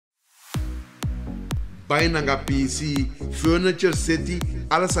nanga PC, Furniture City,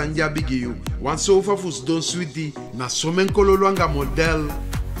 alles aan ja bigiu. Want sofa fus don sweetie, na somen kololo anga model.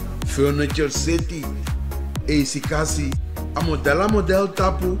 Furniture City, kasi, a model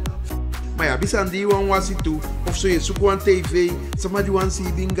tapu. Maar ja, bisandi wan wasi tu, of so je suku aan TV, sama di wan si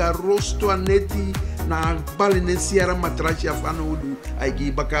binga rosto aneti, na baline siara matrashi afano udu,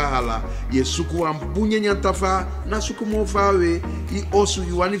 aigi baka hala, je suku aan bunye nyantafa, na suku mo fawe, i osu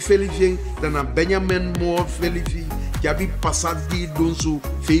yuani felifing, dana Benjamin mo felifi, jabi pasadi donsu,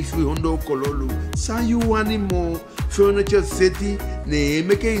 feifi hondo kololu, sa yuani mo, Furniture City, ne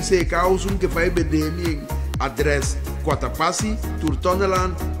meke ise ka osum ke fai bedeming, adres, Quatapassi,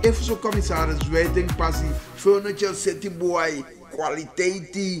 Turtoneland, even commissaris Wijting Passi, Furniture City Boy,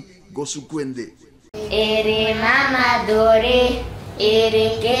 kwaliteit, gosukwende. Ere mama dore,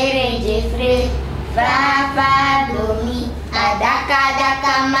 ere kere jeffrey, papa domi,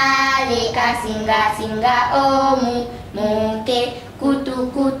 adaka male, singa omu, monte,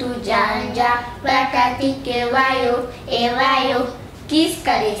 kutu janja, prakatike wayo, ewayo.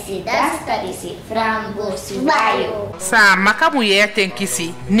 Kiska desse, daska desse, frambosi, wayo. Sa maka mulher tem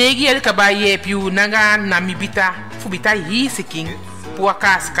kisi. Negi ele kabaye piu nanga namibita, fubita hisiking, pua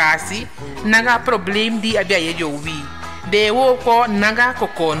kaskasi, nanga problem di abia yejowi. De woko nanga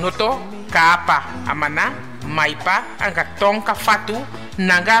kokonoto, kapa, amana, maipa, anga tonka fatu,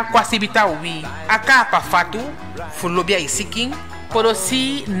 nanga kwasibita wi. Akapa fatu, fulobia isiking,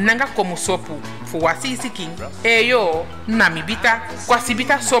 porosi nanga komu sopu. Fuwasi siking eyo namibita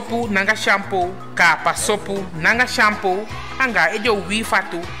kwasibita sopu nanga shampoo kapa sopu nanga shampoo anga ejo wi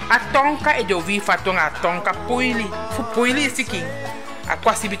fatu atonka ejo wi fatu nga atonka puili fu puili siking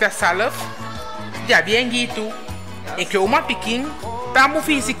akwasibita salaf jabi engitu eke uma piking tamu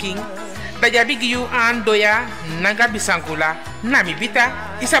fi siking da jabi giyu andoya nanga bisangula namibita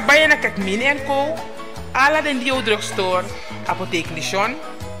isabaya na katmini enko ala den dio drugstore apotheek Nishon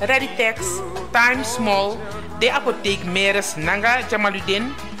Reditex, Times Mall, de apotheek Meres Nanga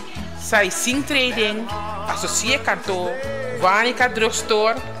Jamaludin, Sai Sing Trading, Associé Kantoor, Vanica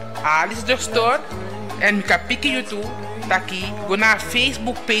Drugstore, Alice Drugstore, en Mika Piki YouTube, taki, go naar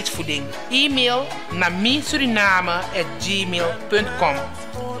Facebook page voeding. E-mail naar minsuriname@gmail.com.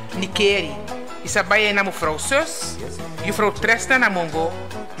 Nikeri, isabaye na mevrouw Sus, juffrouw Tresna na Mongo,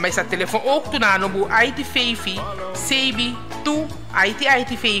 maar is dat telefoon ook toe na nobu IT5, Sebi, tu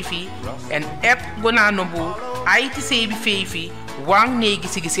IT5 en app gonanobu IT7 wang negi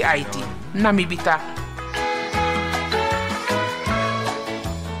sigisi IT namibita.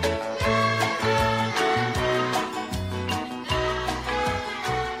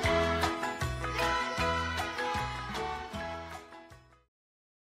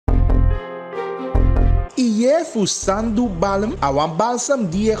 Iye fu sandu balm awan balsam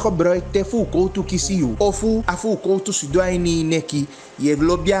die je gebruikt te fu koutu kisiu ofu afu koutu sudaini neki je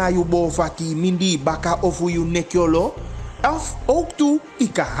globia yu bovaki mindi baka ofu yu nekiolo of ook toe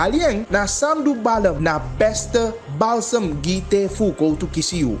ika halien na sandu balm na beste balsam gite fu koutu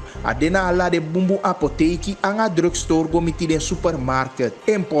kisiu adena la de bumbu apoteki anga drugstore gomiti den supermarket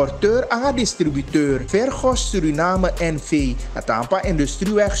importeur anga distributeur Vergos Suriname NV Atampa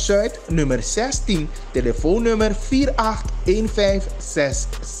Industrieweg Zuid nummer 16 telefoonnummer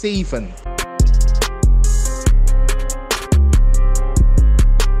 481567.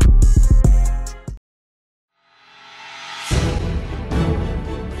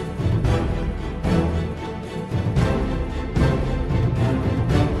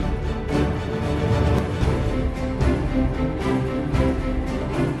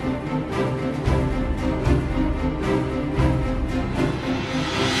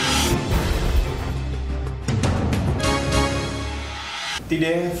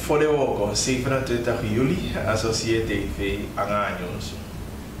 Tide voor de woko 27 juli Associé TV anga nieuws.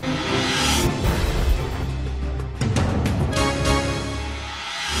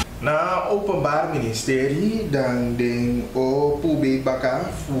 Na Openbaar Ministerie dan den o pube baka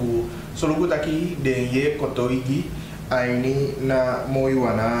fu solugutaki den ye kotoigi aini na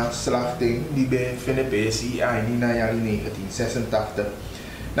moiwana slachting die bij Venepesi aini na jaren 1986.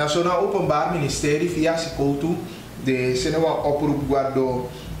 Na zo na Openbaar Ministerie via Sikotu de senewa oproep guardo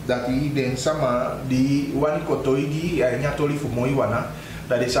dat i den sama di wani kotoigi ai nyatoli fu moiwana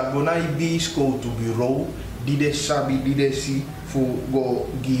da de sagona i bisko to bureau di de sabi di de si fu go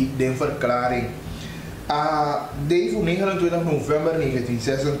gi den verklaring de fu 29 november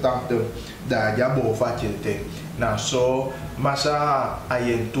 1986 da jabo fatjete na so masa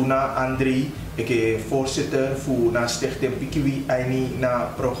ayentuna Andri eke voorzitter fu na stichting Pikiwi aini na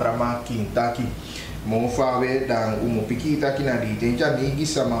programma Kintaki mo fawe dan umo pikita kina di tenja nigi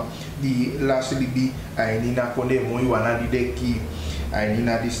sama di last libi ai ni na konde mo wana di deki ai ni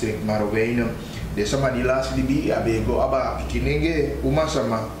na district Marowijne de sama di last libi abego aba pikinenge uma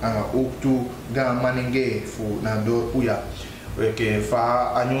sama uktu ga manenge fu na dor puya ke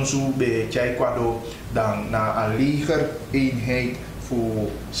fa anyonsu be chai kwado dan na a leger eenheid fu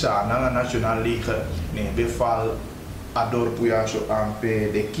sa na national leger ne beval ador puya so ampe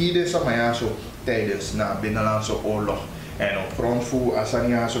de kide sama ya so tijdens na binnenlandse oorlog en op grond van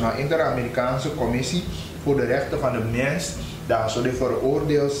Asania na Inter-Amerikaanse Commissie voor de Rechten van de Mens daar zo de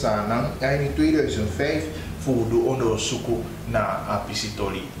veroordeeld zijn in 2005 voor de onderzoek naar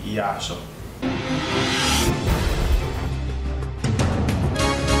apisitoli jaso.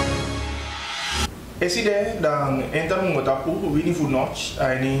 Is idee dan Inter Motapu winning voor notch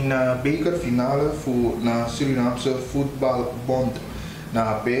in bekerfinale voor na Surinaamse voetbalbond.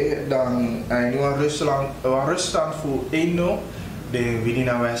 Na B dan nu aan ruststand voor 1-0 de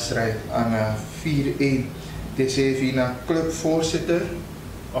winning wedstrijd aan 4-1 TC na clubvoorzitter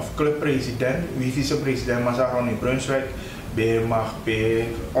of clubpresident wie vicepresident Mazaron in Brunswijk B mag B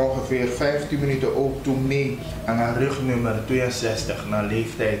ongeveer 15 minuten ook toe mee aan rugnummer 62 na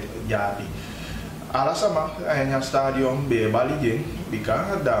leeftijd Jadi. Alasama en stadion be balijing bika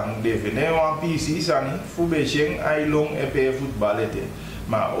dan de venewan PC sani fu Beijing ailong EP voetballete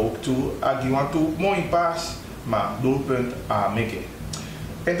maar ook toe agiwan toe mooi pas maar doelpunt a meke.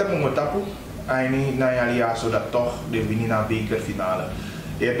 Inter Motapu aini na yalia zodat toch de winina bekerfinale.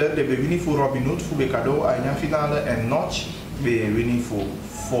 Eerder de winning voor Robin Hood voor Bekado aina finale en Notch be winning voor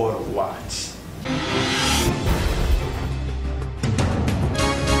Forwards.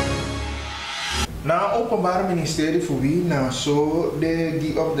 Na openbaar ministerie voor wie na zo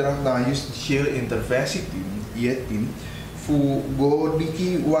die opdracht naar justitieel interventieteam voor go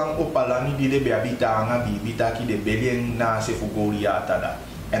diki wang opalani die de beabita anga bibita ki de belien na se fugoria tada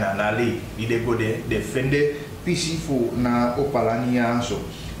en anale die de go de defende pisi voor na opalani aso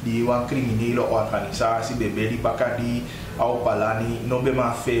die wang criminele organisatie de beli bakadi opalani no be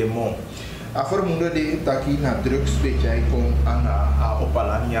ma femo aformundo de taki na drugs bejai kom anga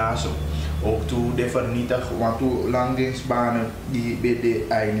opalani aso ook toe de vernietig, want toe landingsbanen die bij de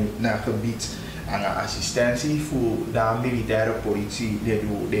einde naar gebied aan assistentie voor de militaire politie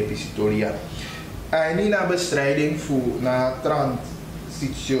de Pistoria. En niet naar bestrijding voor naar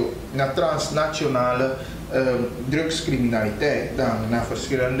transnationale drugscriminaliteit, dan naar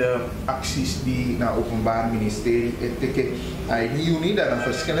verschillende acties die naar openbaar ministerie etiket. En niet naar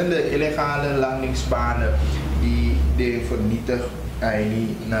verschillende illegale landingsbanen die de vernietig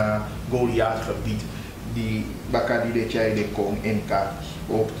en na Goliath gebied die bakadi de chai de kong in kaart.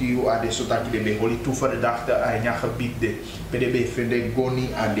 Ook die ade sotaki de beholi toe verdachte en ja gebied de PDB vinde goni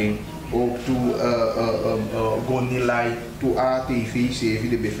ading ook toe goni lai toe ATV CV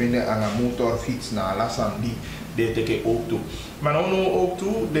de bevinden aan een motorfiets na lasan die de teke ook toe. Maar nou ook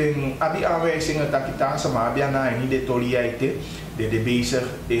toe de abi aanwijzingen takita sama abi na niet de toliaite de bezig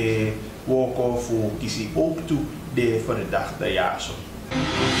woko voor kisi ook toe de verdachte jaarso.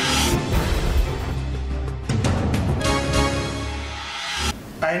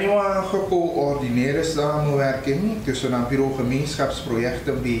 Een gecoördineerde samenwerking tussen het bureau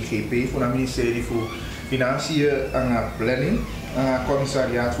gemeenschapsprojecten BGP van het ministerie voor Financiën en Planning, het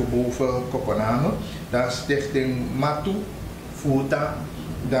commissariaat voor boven Kopenhagen, de stichting Matu Futa,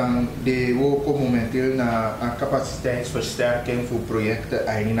 dan de we momenteel naar een capaciteitsversterking voor projecten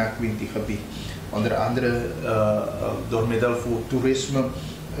in het 20 gebied. Onder andere door middel van toerisme,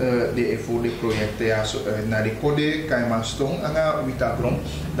 voor de projecten ja, naar de code, Kaimanstong en Witagrom,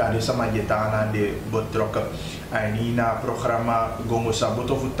 daar is Samadjetana de betrokken. En in het programma Gongo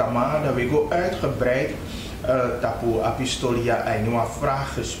Saboto Futama, dat we go uitgebreid tapu apistolia en een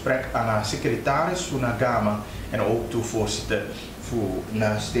vraaggesprek aan de secretaris van Nagama en ook toe voorzitter voor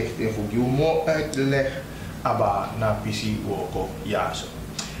de stichting voor Jumo uitleg, aba na Pisi Woko Jaso.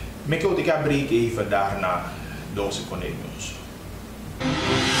 Ik wil ik breek even daarna doze nieuws.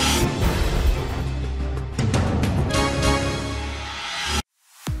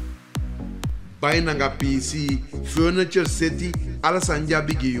 Bainanga PC, Furniture City, alles aan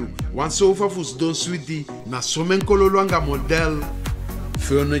Jabigiu. Want sofa fus don sweetie, na somen kololwanga model.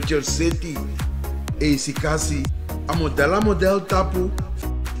 Furniture City, AC Kasi, a model tapu.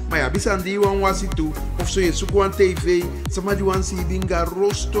 Maar ja, bisan die wan wasi tu, of so je zoek wan TV, somebody wan si binga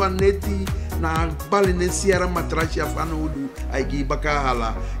rosto aneti, na balene siara matrasha fano udu, aigi baka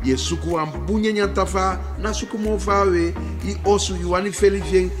hala, je zoek wan bunye nyantafa, na zoek mo fawe, i osu yu wani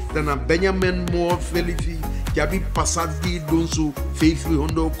felifing, dan na Benjamin mo felifi, jabi passat di donsu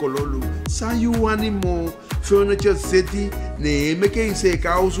 500 kololu. Sa you animo Furniture City ne meke ise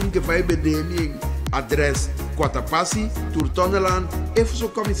kausum ke fai bedeming. Adres Quatapassi, Tourtonneland, Efso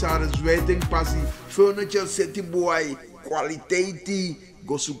commissaris Wijting Passi, Furniture City boy, kwaliteit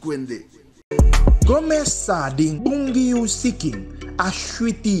gosukwende. Gomez Sading bungi usiking,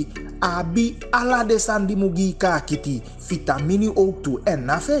 ashwiti, abi ala de sandi mugi kakiti, vitamini O2 en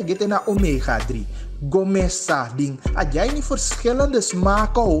na vergeten na omega 3. Gomez Sading, adjai verschillende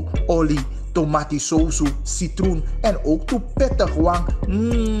smaken, olie, tomatisauce, citroen en ook toe pittig wang.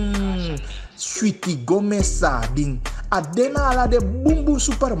 Sweetie Gomez Sading. Adena ala de bumbu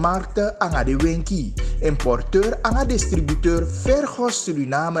supermarkten anga de wenki. Importeur anga distributeur Vergos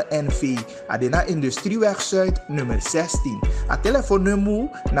Suriname NV. Adena Industrieweg Zuid nummer 16. A telefoonnummer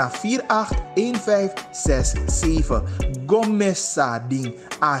na 481567. Gomez Sading.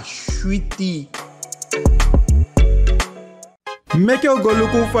 A sweetie. Meke o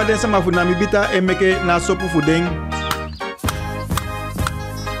goluku fade sama funami bita e meke na sopu fudeng.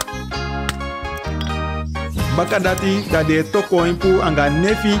 Baka dati da de toko impu anga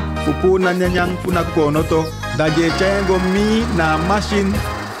nefi fupu na nyanyang puna konoto da je chayengo mi na machine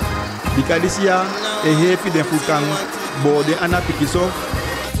bikadisia e hefi den fukang bode ana pikiso.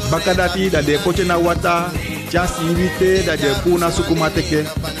 Baka dati da de poche na wata chasi invite da de puna sukuma teke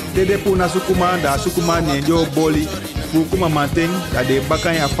de puna sukuma da sukuma nenjo boli fukuma manteng da de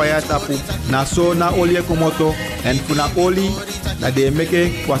baka ya fire tapu na so na olie komoto en funa oli da de meke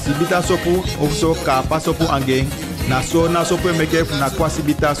kwasibita sopu of so kapa sopu angeng na so na sopu meke funa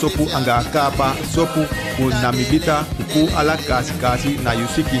kwasibita sopu anga kapa sopu na mibita pu ala kasi na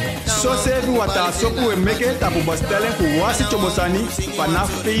yusiki so sevi wata sopu meke tapu bastelen fu wasi chobosani fana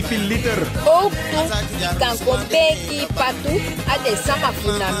 5 liter ook toe kan kompeki patu ade sama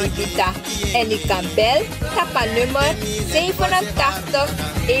funa mibita en ik kan bel tapa nummer 87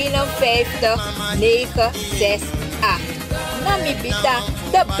 51 968 Namibita,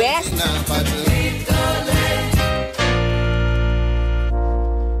 the best.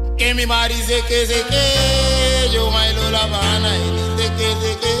 Que mi mari zeke yo mailo la mana ini zeke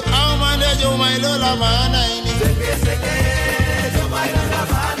amande yo mailo la mana ini zeke yo mailo la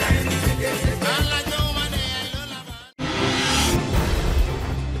mana ini zeke ala yo mane yo la mana.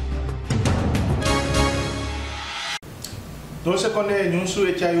 Toen ze konden nieuws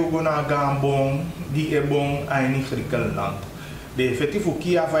uitjagen gona gambon die e bon aini Griekenland. De effectief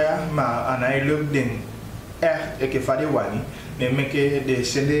kia vaya maar anai leuk ding echt ik fade wani ne meke de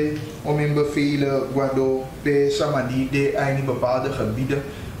sende om in bevelen guado pe samadi de aini bepaalde gebieden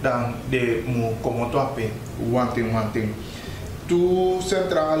dan de mu komoto ape wanting. Toe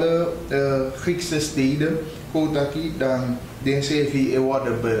centrale Griekse steden Kotaki dan de CV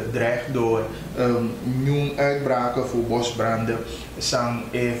worden bedreigd door nieuwe uitbraken voor bosbranden. Sang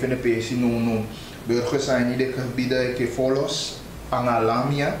Venepesi no burgers zijn in de gebieden ke volos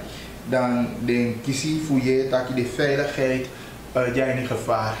Lamia. Dan de kisi fouille taki de veiligheid jij in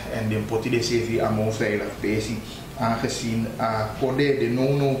gevaar en de poti de CV amon veilig besi aangezien code de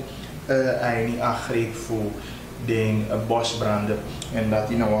nono niet aangreep voor de bosbranden en dat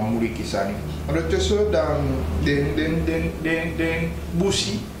die nou moeilijk is aan. Ondertussen dan de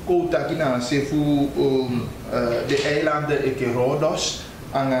busi kotaki na sefu de eilanden eke Rodos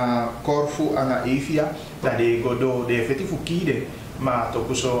anga Corfu anga Evia dat de godo de effectief kide maar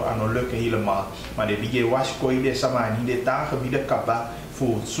toch zo aan lukken helemaal maar de dige was koi de sama niet de tagebieden kaba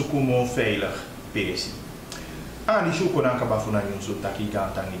voor sukumo veilig pesi aan die zoeken aan kaba voor naar ons taki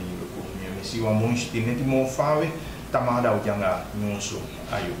ganta ni luko si wa monch tineti mo fawe tamada ujanga nyonso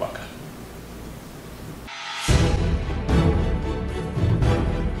ayubaka.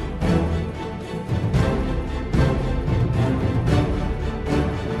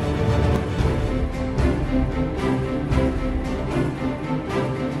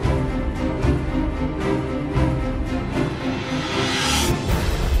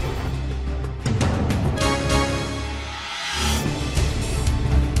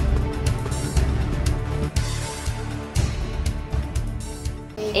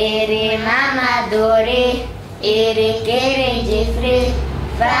 Ere mama dore, ere kere jefre,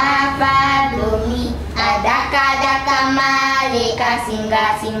 frapa domi, adaka male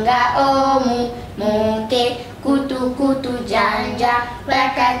singa omu, munke kutu janja,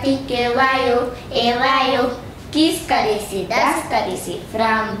 prakatike wayo, ewayo, kiskarisi, daskarisi,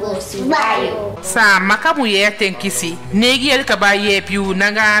 frambosi wayo. Sa maka mulher tem kisi, negi el kabaye piu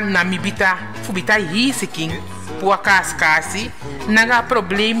nanga namibita, fubita hisiking. Puakaskasi naga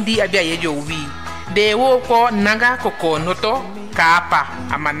problem di abia jowi de wo ko naga kokonoto kapa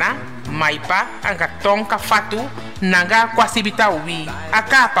amana maipa anga tonka fatu nanga kwasibita wi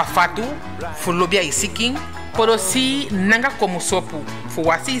akapa fatu fulobia isiking porosi nanga komu sopu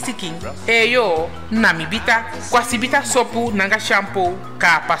fuwasi isiking eyo namibita kwasibita sopu nanga shampoo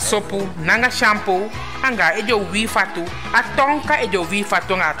kapa sopu nanga shampoo anga ejo wi fatu atonka ejo wi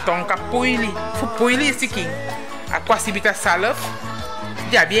fatu nga tonka puili fu puili isiking akwasibita salaf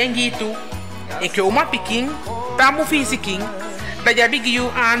jabiengitu eke uma piking tamu fisiking da jabi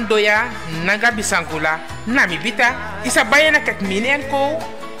giyu an doya naga bisangula namibita isa bayana kat min en ko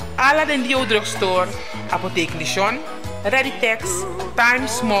ala den dio drugstore apotheek Lishon Reditex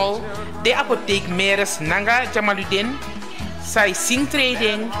Times Mall de apotheek Meres nanga Jamaludin Sai Sing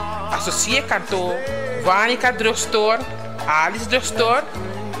Trading Associé Kanto Vanica Drugstore Alice Drugstore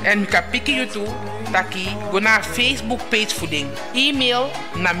en mika piki YouTube taki go na Facebook page voeding. E-mail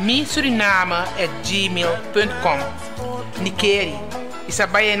na misuriname@gmail.com. Nikeri. Isa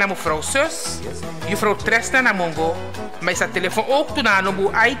baie na mevrouw Sus. Juffrouw Tresta na Mongo. Maar isa telefoon ook toe na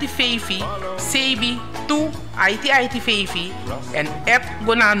nobu IT Fafi. Sebi 2 IT Fafi. En app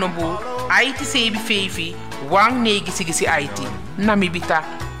go na nobu IT Sebi Fafi. Wang negi sigisi IT. Namibita.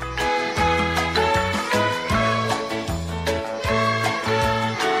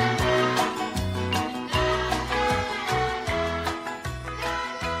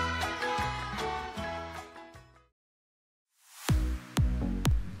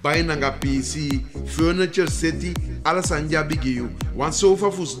 Bij nanga PC, Furniture City, alles aan ja bigiyu. Want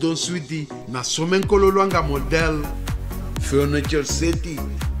sofa fus don sweetie, na somen kololwanga model. Furniture City,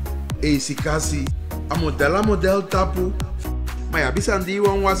 AC kasi, a model tapu. Maar ja, bisa andi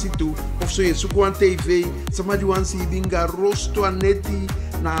wan wasi tu, of so je suku aan TV, samadi wan si binga rosto aneti,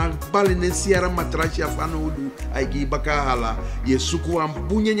 na balene siara matrasha fanodu, aigi baka hala, je suku aan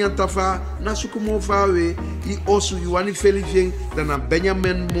bunye nyantafa, na suku mo fawe, i osu yuani felifing, dan na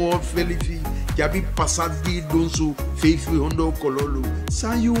Benjamin mo felifi, jabi pasad di donsu, feifi hondo kololu,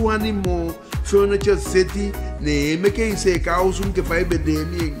 sa yuani mo, Furniture City, ne meke ise ka osum ke fai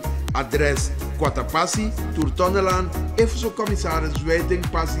bedeming, adres, Quatapassi, Turtoneland, even commissaris Wijting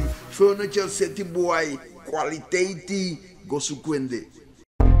Passi, Furniture City Boy, kwaliteit, gosukwende.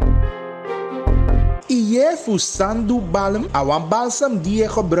 Iye fu sandu balm awan balsam die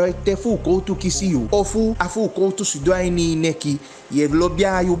gebruikt te fu koutu kisiu. Ofu afu koutu sudaini neki. Je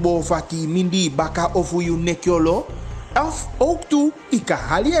globia yu bovati mindi baka ofu yu nekiolo. Of ook toe, ika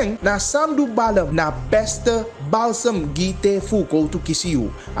halien na sandu balm na beste balsam gite fu koutu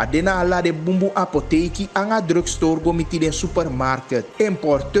kisiu. Adena ala de bumbu apoteki anga drugstore gomiti den supermarket.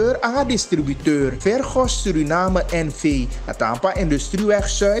 Importeur anga distributeur. Vergos Suriname NV. Atampa Industrieweg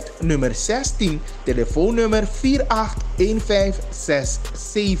Zuid nummer 16. Telefoonnummer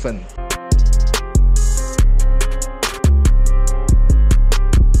 481567.